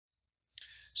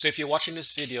So if you're watching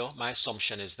this video, my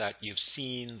assumption is that you've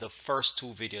seen the first two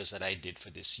videos that I did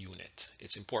for this unit.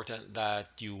 It's important that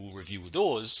you review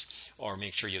those or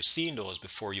make sure you've seen those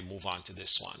before you move on to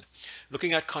this one.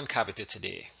 Looking at concavity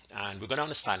today, and we're going to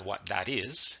understand what that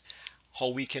is, how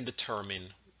we can determine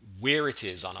where it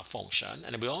is on a function,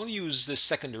 and we only use the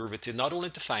second derivative not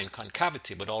only to find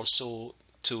concavity but also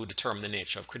to determine the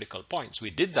nature of critical points.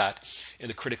 We did that in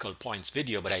the critical points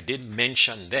video, but I did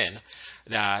mention then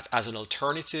that as an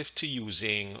alternative to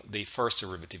using the first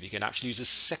derivative, you can actually use the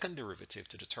second derivative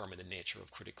to determine the nature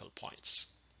of critical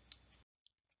points.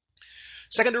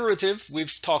 Second derivative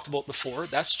we've talked about before.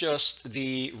 That's just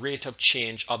the rate of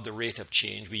change of the rate of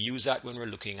change. We use that when we're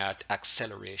looking at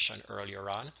acceleration earlier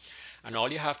on. And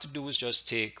all you have to do is just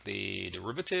take the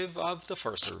derivative of the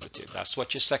first derivative. That's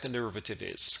what your second derivative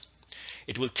is.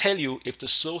 It will tell you if the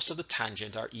slopes of the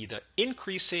tangent are either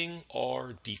increasing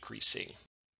or decreasing.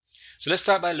 So let's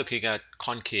start by looking at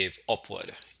concave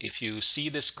upward. If you see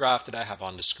this graph that I have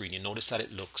on the screen, you notice that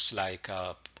it looks like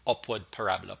a upward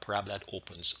parabola that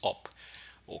opens up.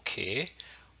 Okay,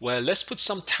 well, let's put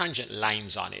some tangent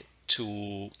lines on it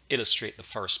to illustrate the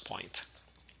first point.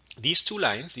 These two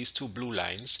lines, these two blue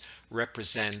lines,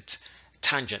 represent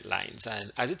tangent lines,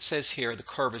 and as it says here, the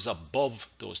curve is above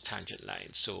those tangent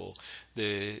lines, so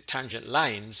the tangent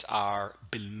lines are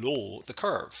below the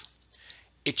curve.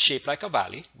 It's shaped like a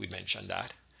valley, we mentioned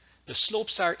that. The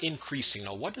slopes are increasing.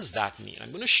 Now what does that mean? I'm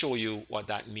going to show you what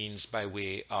that means by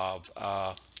way of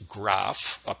a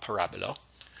graph, a parabola.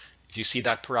 If you see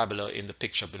that parabola in the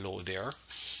picture below there,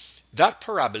 that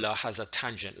parabola has a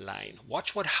tangent line.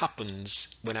 Watch what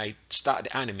happens when I start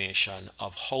the animation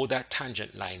of how that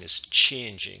tangent line is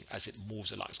changing as it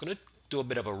moves along. It's going to do a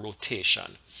bit of a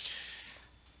rotation.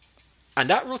 And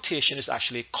that rotation is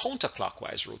actually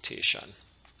counterclockwise rotation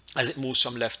as it moves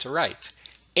from left to right.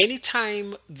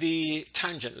 Anytime the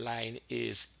tangent line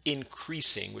is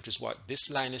increasing, which is what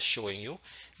this line is showing you,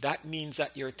 that means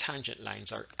that your tangent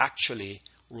lines are actually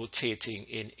rotating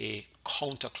in a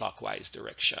counterclockwise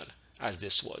direction, as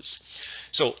this was.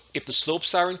 So if the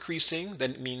slopes are increasing,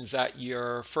 then it means that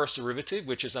your first derivative,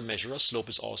 which is a measure of slope,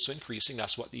 is also increasing.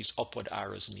 That's what these upward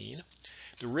arrows mean.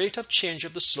 The rate of change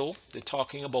of the slope, they're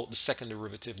talking about the second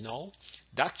derivative now,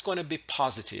 that's going to be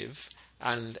positive,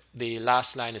 and the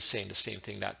last line is saying the same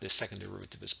thing, that the second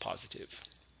derivative is positive.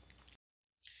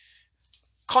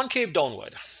 Concave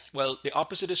downward. Well, the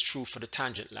opposite is true for the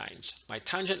tangent lines. My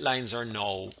tangent lines are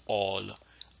now all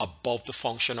above the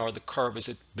function, or the curve is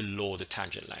below the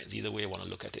tangent lines. Either way you want to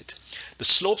look at it. The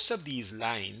slopes of these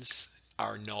lines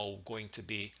are now going to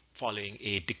be following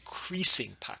a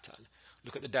decreasing pattern.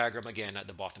 Look at the diagram again at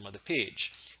the bottom of the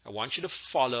page. I want you to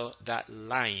follow that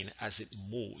line as it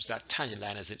moves, that tangent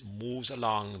line as it moves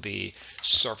along the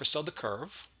surface of the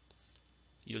curve.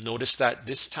 You'll notice that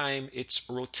this time it's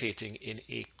rotating in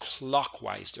a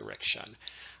clockwise direction.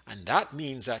 And that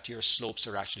means that your slopes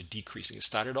are actually decreasing. It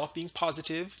started off being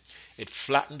positive, it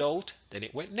flattened out, then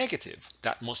it went negative.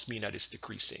 That must mean that it's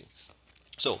decreasing.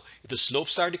 So if the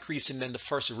slopes are decreasing, then the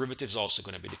first derivative is also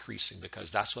going to be decreasing,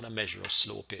 because that's what a measure of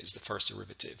slope is, the first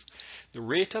derivative. The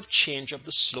rate of change of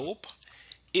the slope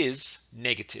is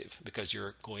negative because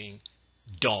you're going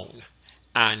down,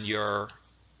 and your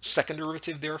second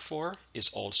derivative, therefore,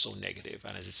 is also negative.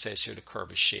 And as it says here, the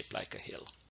curve is shaped like a hill.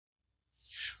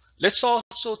 Let's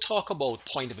also talk about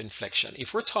point of inflection.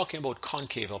 If we're talking about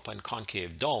concave up and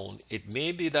concave down, it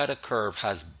may be that a curve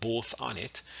has both on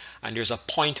it, and there's a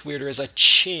point where there is a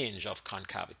change of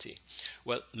concavity.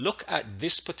 Well, look at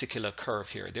this particular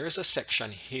curve here. There's a section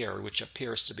here which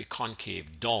appears to be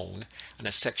concave down, and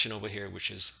a section over here which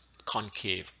is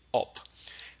concave up.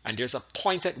 And there's a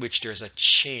point at which there's a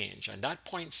change, and that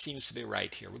point seems to be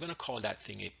right here. We're going to call that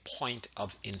thing a point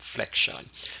of inflection.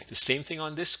 The same thing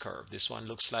on this curve. This one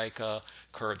looks like a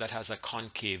curve that has a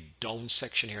concave down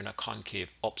section here and a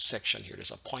concave up section here. There's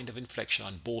a point of inflection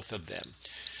on both of them.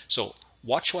 So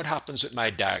watch what happens with my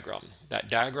diagram.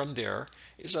 That diagram there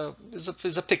is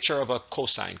a picture of a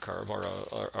cosine curve, or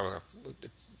a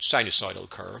sinusoidal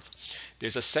curve.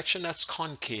 There's a section that's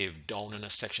concave down and a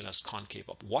section that's concave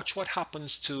up. Watch what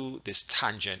happens to this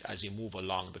tangent as you move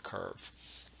along the curve.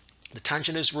 The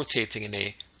tangent is rotating in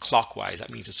a clockwise. That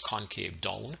means it's concave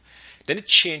down. Then it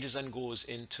changes and goes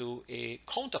into a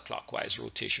counterclockwise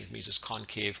rotation, which means it's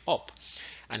concave up.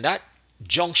 And that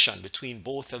junction between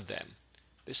both of them,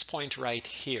 this point right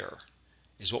here,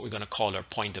 is what we're going to call our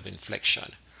point of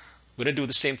inflection. We're going to do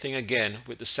the same thing again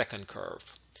with the second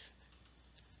curve.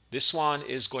 This one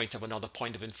is going to have another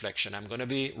point of inflection. I'm going to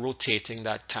be rotating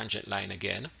that tangent line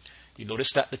again. You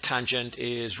notice that the tangent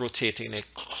is rotating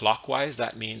it clockwise.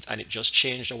 That means, and it just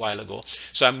changed a while ago.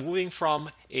 So I'm moving from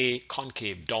a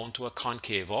concave down to a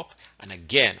concave up. And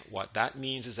again, what that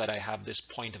means is that I have this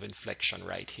point of inflection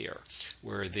right here,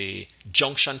 where the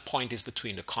junction point is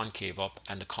between the concave up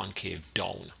and the concave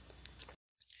down.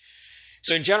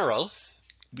 So in general,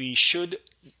 we should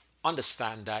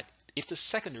understand that if the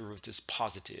second derivative is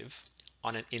positive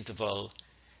on an interval,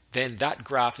 then that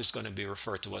graph is going to be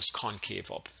referred to as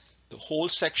concave up. The whole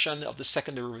section of the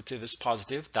second derivative is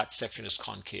positive, that section is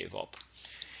concave up.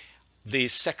 The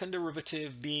second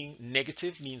derivative being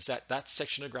negative means that that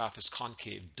section of the graph is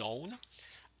concave down.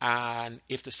 And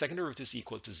if the second derivative is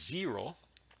equal to 0,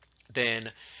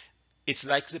 then it's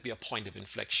likely to be a point of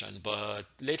inflection. But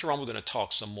later on, we're going to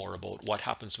talk some more about what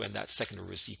happens when that second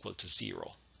derivative is equal to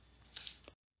 0.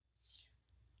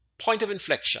 Point of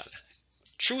inflection.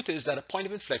 Truth is that a point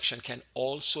of inflection can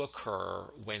also occur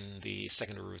when the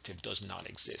second derivative does not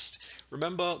exist.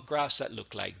 Remember graphs that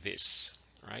look like this,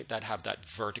 right? That have that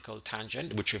vertical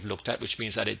tangent, which we've looked at, which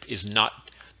means that it is not,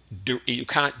 you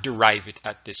can't derive it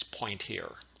at this point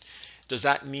here. Does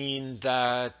that mean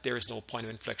that there is no point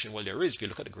of inflection? Well, there is. If you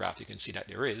look at the graph, you can see that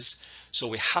there is. So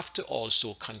we have to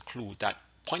also conclude that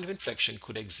point of inflection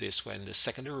could exist when the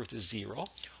second derivative is 0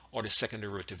 or the second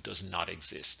derivative does not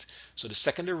exist. So the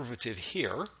second derivative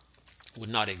here would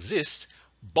not exist,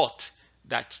 but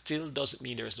that still doesn't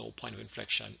mean there is no point of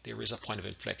inflection. There is a point of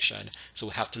inflection. So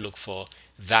we have to look for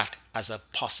that as a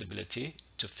possibility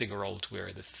to figure out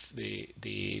where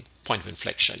the point of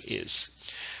inflection is.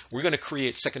 We're going to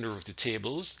create second derivative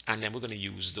tables, and then we're going to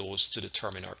use those to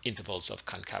determine our intervals of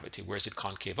concavity. Where is it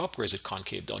concave up? Where is it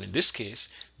concave down? In this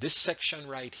case, this section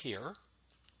right here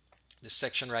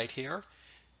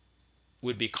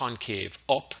would be concave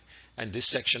up, and this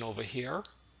section over here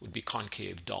would be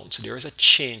concave down. So there is a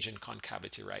change in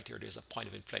concavity right here. There's a point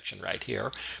of inflection right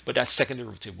here, but that second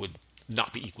derivative would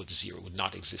not be equal to 0, would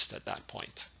not exist at that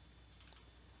point.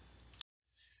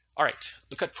 All right,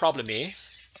 look at problem A.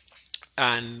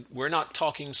 And we're not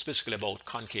talking specifically about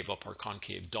concave up or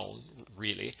concave down,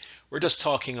 really. We're just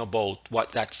talking about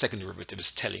what that second derivative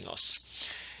is telling us.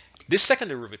 This second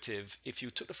derivative, if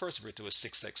you took the first derivative as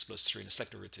 6x plus 3, and the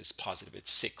second derivative is positive,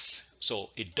 it's 6.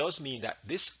 So it does mean that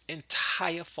this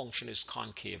entire function is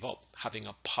concave up, having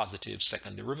a positive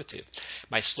second derivative.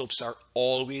 My slopes are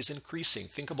always increasing.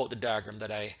 Think about the diagram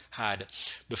that I had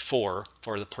before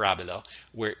for the parabola,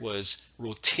 where it was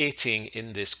rotating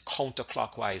in this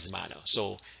counterclockwise manner.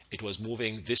 So it was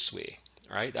moving this way,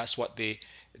 right? That's what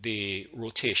the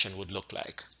rotation would look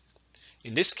like.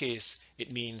 In this case,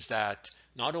 it means that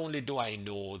not only do I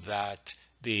know that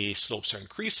the slopes are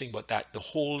increasing, but that the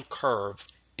whole curve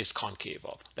is concave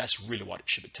up. That's really what it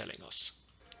should be telling us.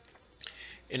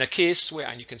 In a case where,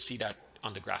 and you can see that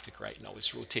on the graphic right now,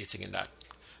 it's rotating in that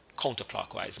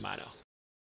counterclockwise manner.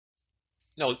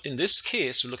 Now, in this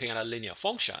case, we're looking at a linear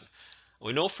function.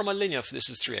 We know from a linear, this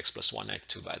is 3x plus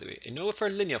 192, by the way. You know, for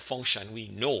a linear function, we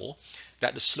know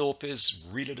that the slope is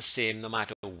really the same no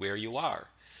matter where you are.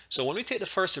 So when we take the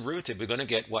first derivative, we're going to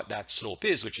get what that slope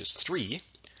is, which is 3.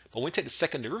 But when we take the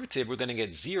second derivative, we're going to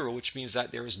get 0, which means that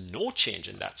there is no change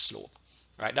in that slope.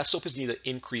 Right? That slope is neither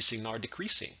increasing nor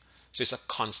decreasing. So it's a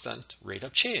constant rate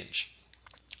of change.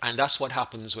 And that's what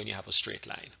happens when you have a straight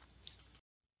line.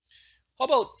 How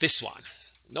about this one?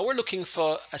 Now we're looking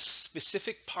for a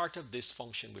specific part of this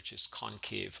function, which is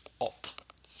concave up.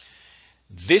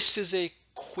 This is a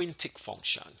quintic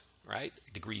function, right?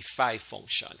 Degree 5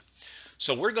 function.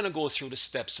 So we're going to go through the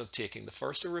steps of taking the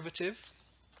first derivative,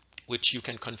 which you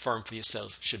can confirm for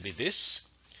yourself should be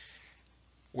this.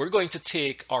 We're going to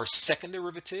take our second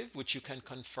derivative, which you can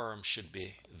confirm should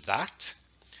be that.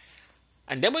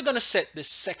 And then we're going to set this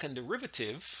second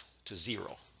derivative to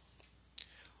 0.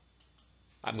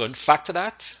 I'm going to factor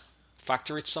that,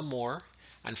 factor it some more.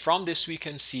 And from this, we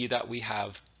can see that we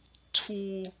have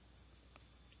 2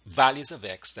 values of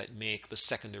x that make the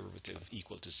second derivative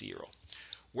equal to 0.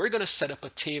 We're going to set up a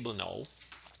table now.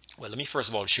 Well, let me first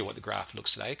of all show what the graph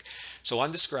looks like. So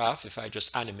on this graph, if I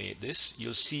just animate this,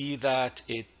 you'll see that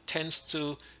it tends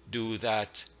to do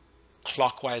that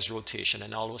clockwise rotation,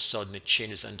 and all of a sudden it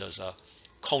changes and does a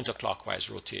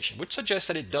counterclockwise rotation, which suggests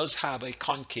that it does have a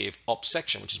concave up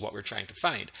section, which is what we're trying to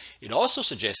find. It also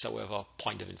suggests, however, a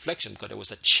point of inflection because there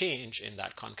was a change in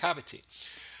that concavity.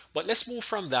 But let's move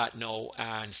from that now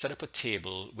and set up a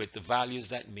table with the values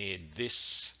that made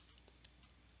this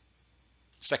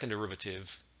second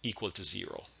derivative equal to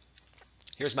 0.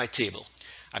 Here's my table.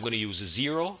 I'm going to use a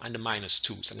 0 and a minus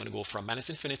 2. So I'm going to go from minus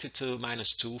infinity to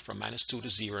minus 2, from minus 2 to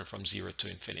 0, and from 0 to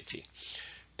infinity.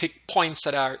 Pick points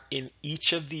that are in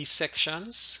each of these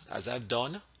sections, as I've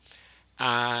done,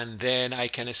 and then I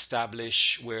can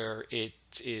establish where it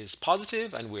is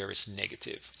positive and where it's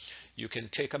negative. You can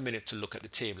take a minute to look at the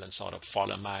table and sort of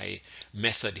follow my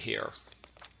method here.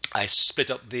 I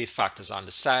split up the factors on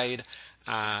the side,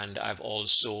 and I've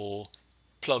also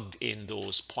plugged in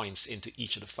those points into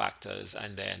each of the factors,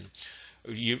 and then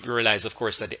you realize, of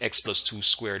course, that the x plus 2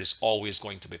 squared is always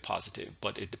going to be positive,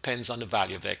 but it depends on the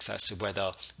value of x as to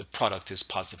whether the product is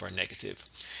positive or negative.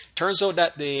 Turns out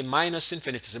that the minus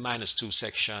infinity to minus 2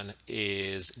 section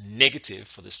is negative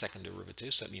for the second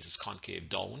derivative, so that means it's concave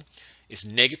down. It's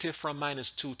negative from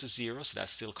minus 2 to 0, so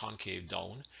that's still concave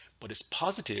down, but it's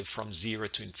positive from 0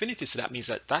 to infinity, so that means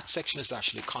that that section is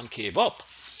actually concave up,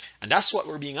 and that's what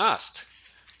we're being asked.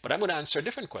 But I'm going to answer a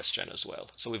different question as well.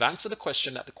 So we've answered the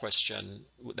question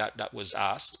that was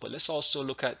asked, but let's also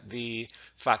look at the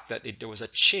fact that there was a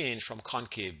change from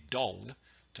concave down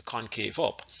to concave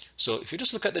up. So if you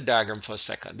just look at the diagram for a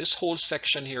second, this whole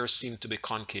section here seems to be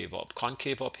concave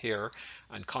up here,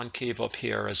 and concave up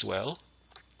here as well.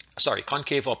 Sorry,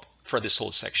 concave up for this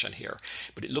whole section here.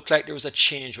 But it looked like there was a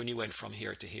change when you went from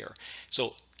here to here.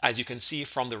 So as you can see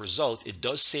from the result, it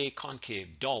does say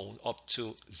concave down up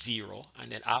to 0,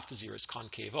 and then after 0 is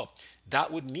concave up.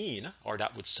 That would mean, or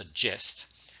that would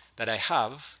suggest, that I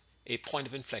have a point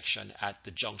of inflection at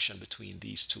the junction between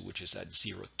these two, which is at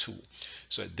 0, 2.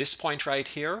 So at this point right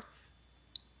here,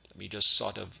 let me just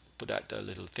sort of put that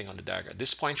little thing on the diagram.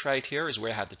 This point right here is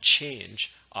where I had the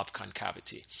change of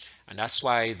concavity, and that's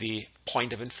why the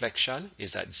point of inflection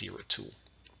is at 0, 2.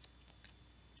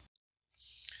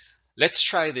 Let's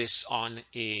try this on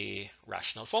a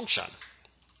rational function.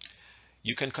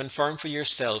 You can confirm for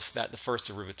yourself that the first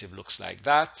derivative looks like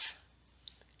that,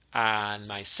 and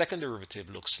my second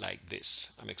derivative looks like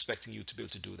this. I'm expecting you to be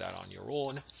able to do that on your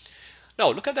own.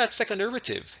 Now, look at that second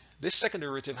derivative. This second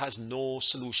derivative has no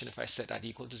solution if I set that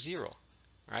equal to 0.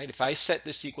 Right? If I set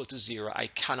this equal to 0, I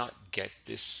cannot get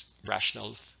this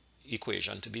rational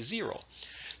equation to be 0.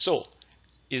 So,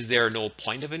 is there no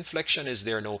point of inflection? Is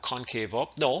there no concave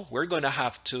up? No, we're going to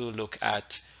have to look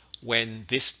at when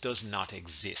this does not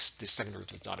exist. This second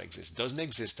derivative does not exist. It doesn't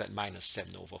exist at minus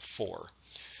 7 over 4.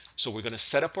 So we're going to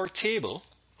set up our table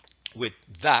with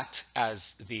that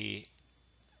as the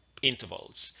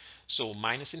intervals. So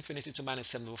minus infinity to minus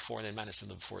 7 over 4, and then minus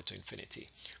 7 over 4 to infinity.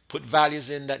 Put values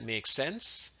in that make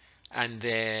sense, and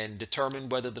then determine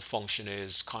whether the function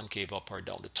is concave up or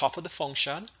down. The top of the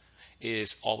function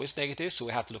is always negative, so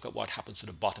we have to look at what happens to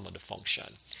the bottom of the function.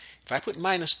 If I put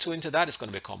minus 2 into that, it's going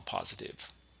to become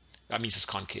positive. That means it's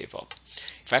concave up.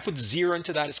 If I put 0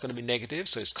 into that, it's going to be negative,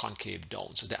 so it's concave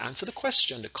down. So to answer the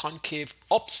question, the concave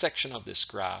up section of this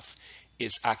graph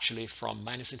is actually from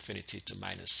minus infinity to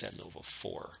minus 7 over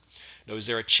 4. Now, is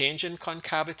there a change in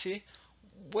concavity?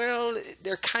 Well,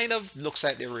 there kind of looks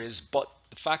like there is, but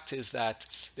the fact is that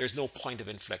there's no point of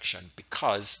inflection,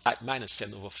 because at minus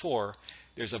 7 over 4,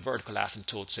 there's a vertical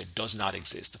asymptote, so it does not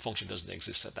exist. The function doesn't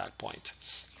exist at that point.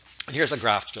 And here's a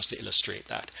graph just to illustrate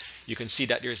that. You can see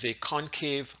that there's a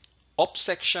concave up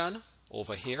section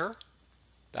over here.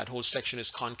 That whole section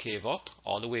is concave up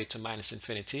all the way to minus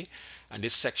infinity. And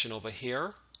this section over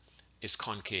here is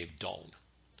concave down.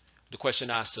 The question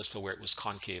asked us for where it was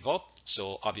concave up.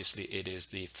 So obviously it is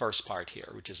the first part here,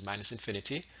 which is minus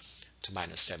infinity to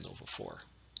minus 7 over 4.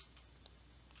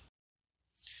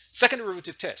 Second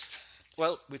derivative test.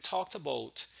 Well, we talked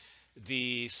about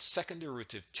the second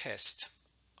derivative test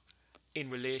in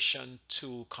relation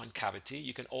to concavity.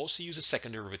 You can also use a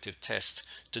second derivative test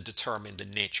to determine the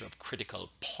nature of critical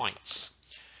points.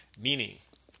 Meaning,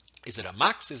 is it a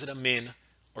max, is it a min,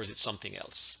 or is it something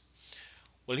else?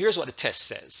 Well, here's what the test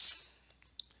says.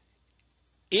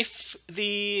 If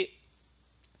the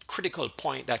critical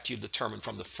point that you've determined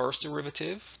from the first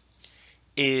derivative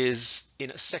is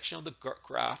in a section of the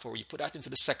graph, or you put that into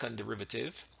the second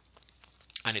derivative,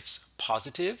 and it's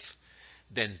positive,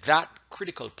 then that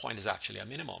critical point is actually a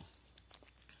minimum,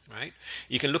 right?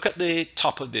 You can look at the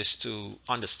top of this to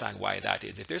understand why that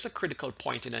is. If there's a critical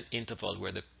point in an interval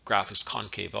where the graph is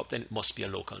concave up, then it must be a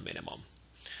local minimum,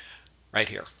 right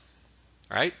here,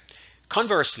 right?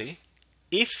 Conversely,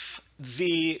 if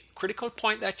the critical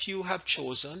point that you have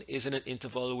chosen is in an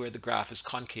interval where the graph is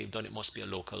concave down, it must be a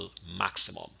local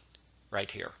maximum,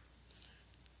 right here.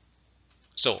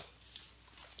 So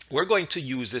we're going to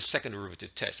use this second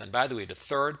derivative test. And by the way, the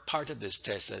third part of this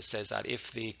test says that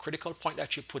if the critical point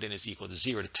that you put in is equal to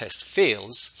 0, the test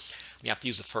fails. You have to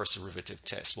use the first derivative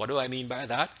test. What do I mean by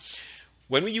that?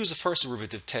 When we use the first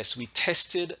derivative test, we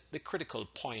tested the critical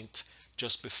point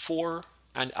just before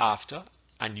and after,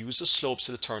 and use the slopes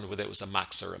to determine whether it was a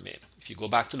max or a min. If you go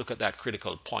back to look at that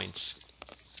critical points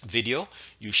video,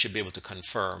 you should be able to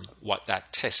confirm what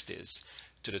that test is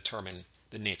to determine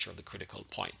the nature of the critical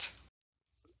point.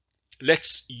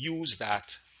 Let's use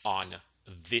that on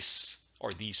this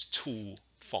or these two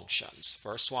functions.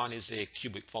 First one is a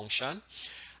cubic function,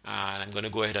 and I'm going to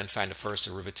go ahead and find the first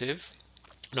derivative.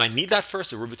 Now I need that first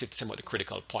derivative to tell me what the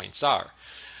critical points are.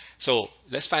 So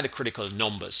let's find the critical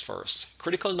numbers first.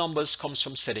 Critical numbers comes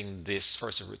from setting this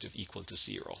first derivative equal to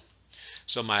 0.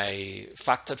 So my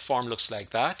factored form looks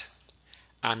like that,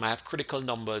 and I have critical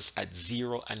numbers at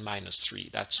 0 and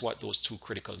 -3. That's what those two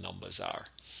critical numbers are.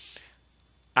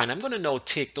 And I'm going to now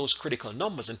take those critical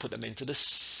numbers and put them into the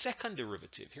second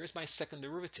derivative. Here's my second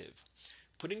derivative.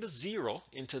 Putting the 0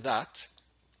 into that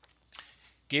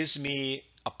gives me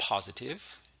a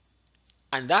positive,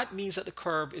 and that means that the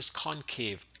curve is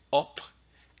concave up,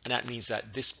 and that means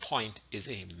that this point is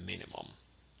a minimum.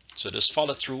 So just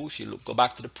follow through. If you go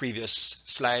back to the previous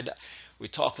slide, we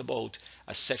talked about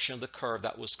a section of the curve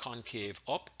that was concave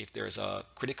up. If there's a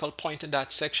critical point in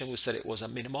that section, we said it was a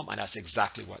minimum, and that's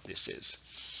exactly what this is.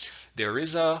 There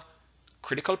is a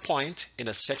critical point in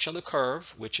a section of the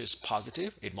curve which is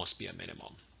positive. It must be a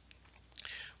minimum.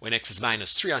 When x is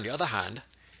 -3, on the other hand,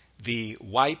 the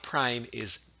y prime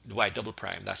is the y double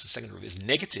prime, that's the second derivative, is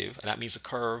negative, and that means the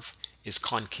curve is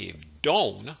concave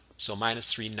down. So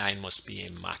 -3, 9 must be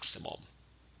a maximum.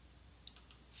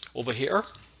 Over here,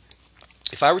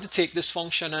 if I were to take this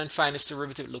function and find its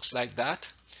derivative, it looks like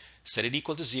that. Set it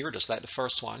equal to 0, just like the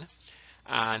first one,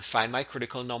 and find my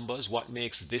critical numbers. What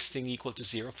makes this thing equal to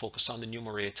 0? Focus on the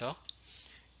numerator.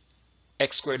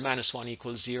 X squared minus 1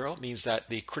 equals 0 means that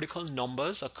the critical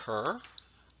numbers occur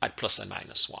at plus and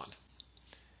minus 1,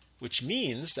 which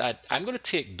means that I'm going to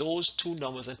take those two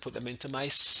numbers and put them into my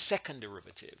second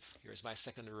derivative. Here's my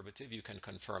second derivative. You can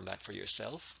confirm that for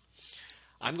yourself.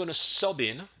 I'm going to sub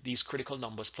in these critical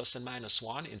numbers plus and minus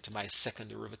 1 into my second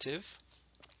derivative.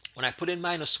 When I put in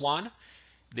 -1,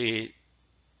 the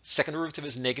second derivative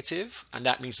is negative, and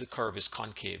that means the curve is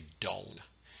concave down.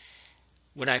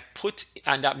 When I put,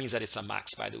 and that means that it's a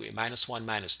max, by the way, -1,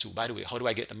 -2. By the way, how do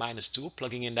I get the -2?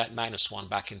 Plugging in that -1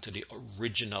 back into the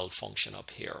original function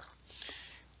up here.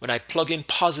 When I plug in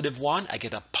 +1, I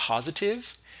get a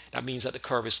positive. That means that the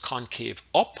curve is concave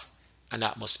up, and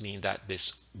that must mean that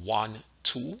this 1,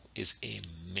 2 is a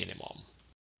minimum.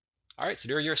 All right, so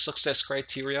there are your success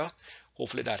criteria.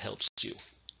 Hopefully that helps you.